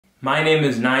My name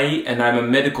is Nai and I'm a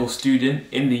medical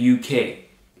student in the UK.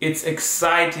 It's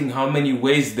exciting how many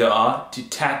ways there are to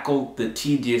tackle the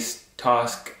tedious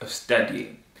task of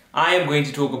studying. I am going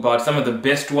to talk about some of the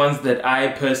best ones that I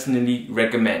personally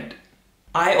recommend.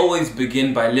 I always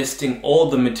begin by listing all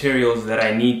the materials that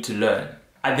I need to learn.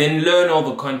 I then learn all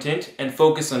the content and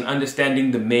focus on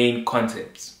understanding the main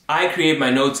concepts. I create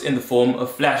my notes in the form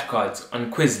of flashcards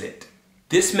on Quizlet.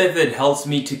 This method helps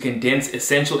me to condense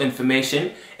essential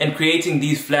information, and creating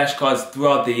these flashcards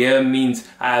throughout the year means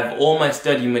I have all my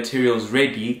study materials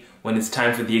ready when it's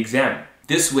time for the exam.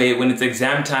 This way, when it's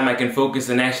exam time, I can focus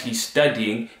on actually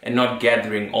studying and not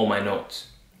gathering all my notes.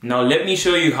 Now let me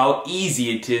show you how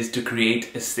easy it is to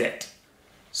create a set.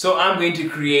 So I'm going to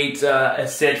create a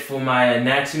set for my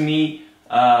anatomy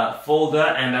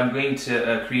folder, and I'm going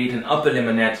to create an upper limb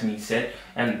anatomy set,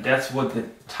 and that's what the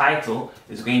title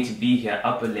is going to be here,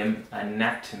 upper limb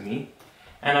anatomy.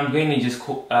 And I'm going to just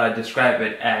describe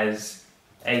it as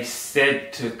a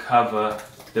set to cover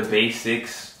the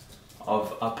basics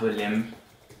of upper limb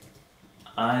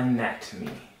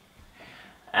anatomy.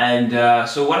 And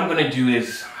so what I'm going to do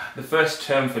is, the first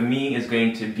term for me is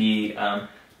going to be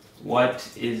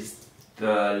what is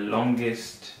the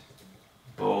longest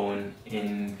bone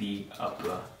in the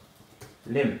upper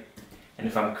limb? And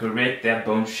if I'm correct, that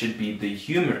bone should be the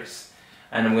humerus.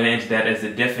 And I'm going to enter that as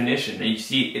a definition. And you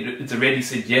see, it's already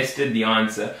suggested the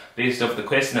answer based off the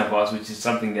question I've asked, which is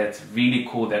something that's really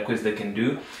cool that Quizlet can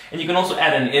do. And you can also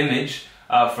add an image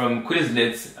from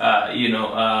Quizlet's,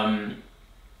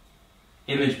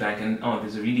 image bank. And oh,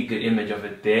 there's a really good image of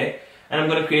it there. And I'm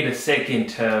going to create a second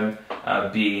term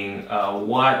being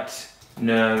what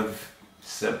nerve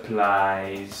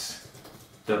supplies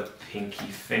the pinky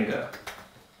finger?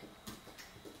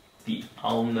 The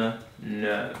ulnar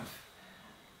nerve.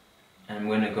 And I'm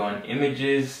going to go on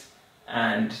images,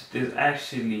 and there's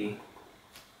actually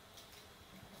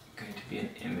going to be an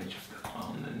image of the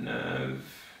ulnar nerve.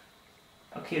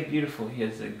 Okay, beautiful.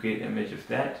 Here's a great image of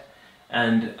that.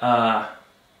 And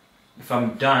if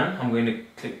I'm done, I'm going to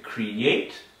click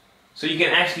create. So you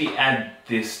can actually add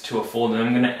this to a folder.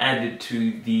 I'm going to add it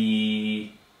to the...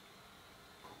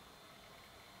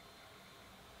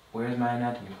 Where's my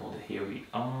anatomy folder? Here we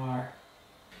are.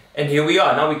 And here we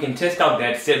are. Now we can test out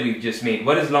that set we've just made.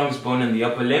 What is longest bone in the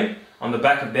upper limb? On the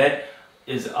back of that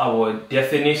is our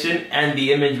definition and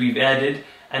the image we've added.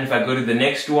 And if I go to the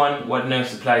next one, what nerve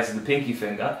supplies to the pinky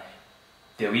finger?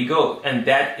 There we go. And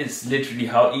that is literally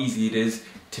how easy it is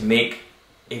to make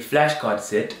a flashcard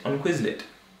set on Quizlet.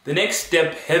 The next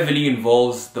step heavily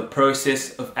involves the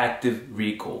process of active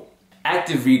recall.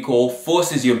 Active recall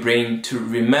forces your brain to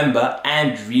remember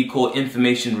and recall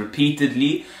information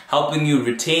repeatedly, helping you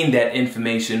retain that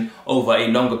information over a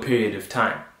longer period of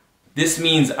time. This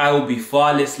means I will be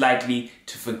far less likely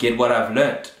to forget what I've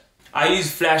learned. I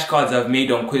use flashcards I've made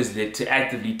on Quizlet to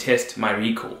actively test my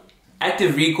recall.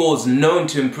 Active recall is known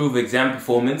to improve exam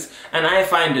performance, and I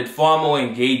find it far more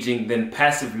engaging than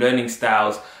passive learning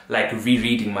styles like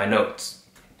rereading my notes.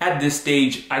 At this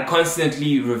stage, I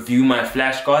constantly review my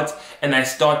flashcards and I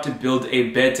start to build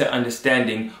a better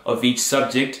understanding of each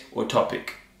subject or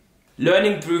topic.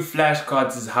 Learning through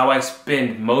flashcards is how I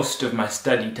spend most of my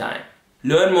study time.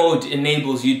 Learn mode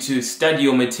enables you to study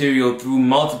your material through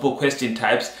multiple question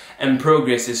types, and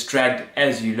progress is tracked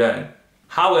as you learn.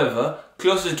 However,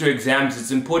 closer to exams,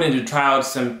 it's important to try out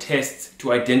some tests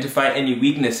to identify any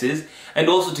weaknesses and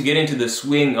also to get into the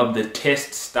swing of the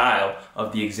test style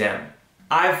of the exam.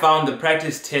 I found the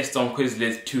practice tests on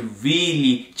Quizlet to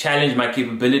really challenge my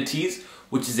capabilities,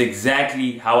 which is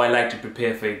exactly how I like to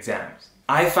prepare for exams.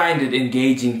 I find it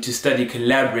engaging to study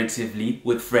collaboratively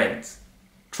with friends.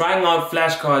 Trying out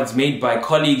flashcards made by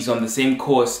colleagues on the same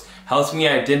course helps me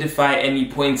identify any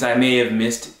points I may have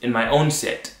missed in my own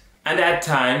set. And at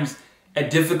times, a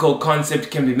difficult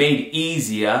concept can be made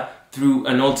easier through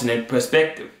an alternate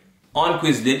perspective. On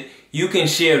Quizlet, you can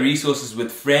share resources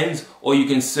with friends, or you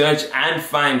can search and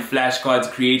find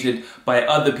flashcards created by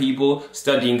other people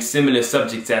studying similar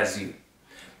subjects as you.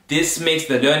 This makes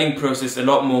the learning process a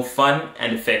lot more fun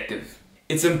and effective.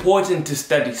 It's important to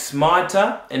study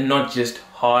smarter and not just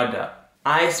harder.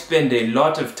 I spend a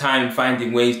lot of time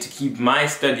finding ways to keep my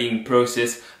studying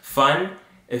process fun,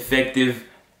 effective,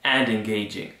 and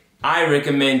engaging. I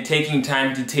recommend taking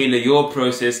time to tailor your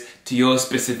process to your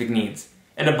specific needs.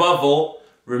 And above all,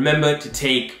 remember to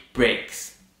take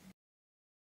breaks.